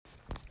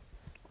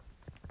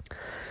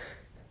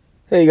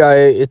Hey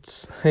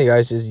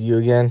guys, it's you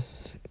again.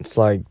 It's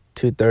like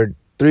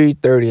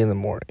 3:30 in the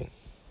morning.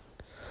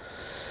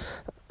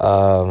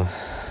 Um,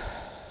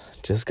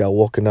 just got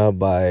woken up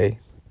by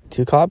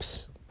two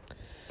cops.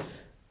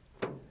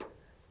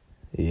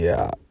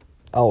 Yeah,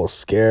 I was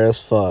scared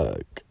as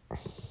fuck.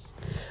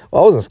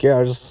 Well, I wasn't scared. I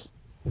was just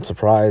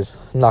surprised.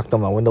 Knocked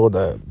on my window with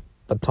a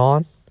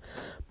baton.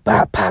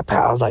 Pat, pat,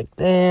 pat. I was like,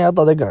 damn, I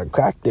thought they gonna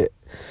cracked it.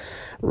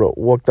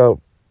 Woke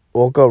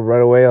up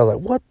right away. I was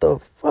like, what the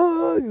fuck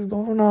is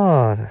going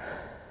on?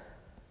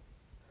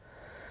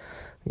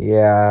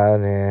 Yeah,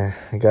 man.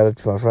 I got up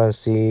to my front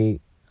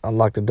seat,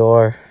 unlocked the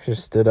door,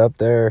 just stood up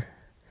there.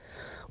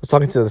 I was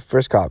talking to the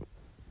first cop.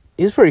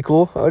 He was pretty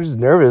cool. I was just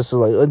nervous.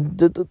 So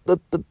they're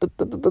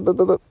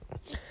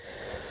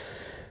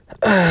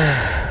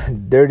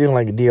doing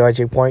like a DUI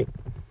checkpoint,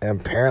 and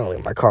apparently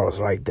my car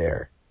was right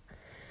there.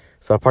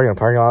 So I parked in a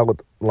parking lot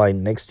with like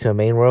next to a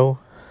main road,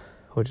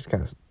 which is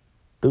kind of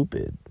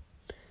stupid.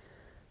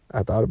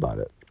 I thought about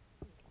it.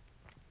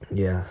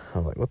 Yeah,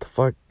 I'm like, what the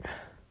fuck?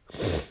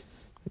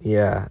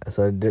 Yeah,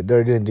 so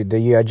they're doing the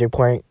DUI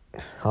checkpoint.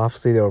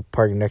 Obviously, they were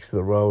parking next to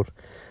the road.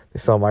 They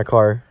saw my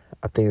car.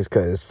 I think it's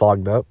because it's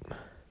fogged up.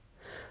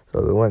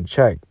 So they went to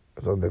check.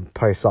 So they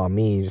probably saw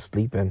me just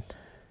sleeping.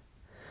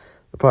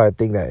 They probably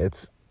think that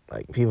it's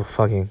like people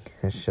fucking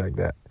and shit like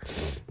that.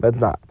 But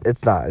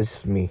it's not. It's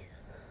just me.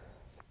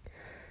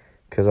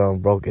 Because I'm a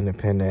broke,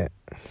 independent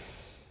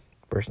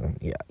person.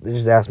 Yeah, they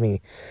just asked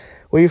me,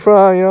 where you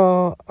from? You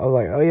know, I was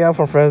like, oh yeah, I'm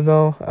from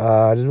Fresno.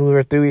 I just moved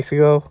here 3 weeks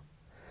ago.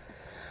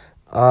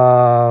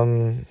 I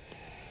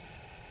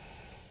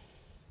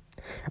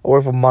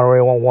work for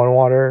Monterey One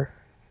Water.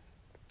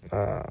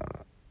 And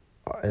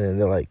then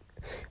they're like,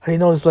 how do you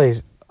know this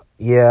place?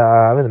 Yeah,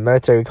 I'm in the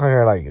military. We come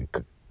here like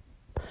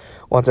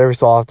once every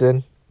so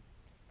often.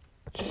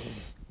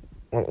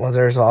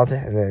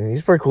 And then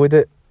he's pretty cool with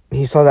it.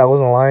 He saw that I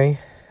wasn't lying.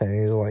 And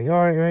he was like,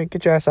 all right,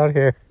 get your ass out of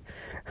here.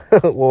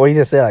 Well, he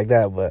didn't say it like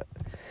that, but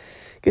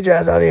get your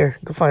ass out of here.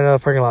 Go find another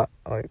parking lot.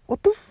 I'm like,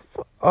 what the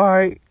fuck? All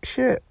right,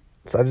 shit.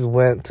 So I just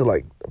went to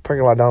like a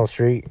parking lot down the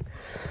street.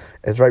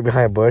 It's right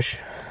behind a bush.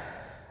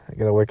 I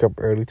gotta wake up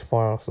early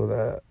tomorrow so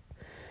that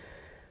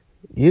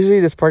usually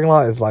this parking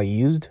lot is like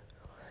used.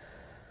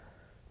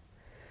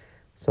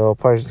 So I'm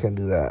probably just gonna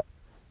do that.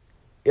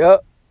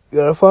 Yep,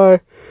 gotta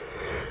find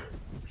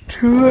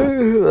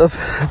two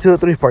or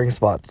three parking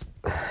spots.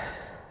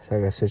 So I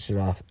gotta switch it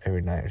off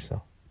every night or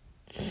so.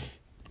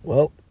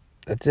 Well,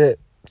 that's it.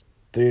 It's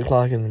 3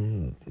 o'clock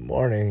in the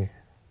morning.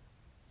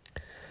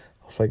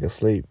 Hopefully I can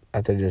sleep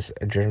after this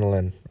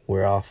adrenaline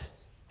wear off.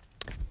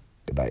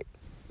 Good night.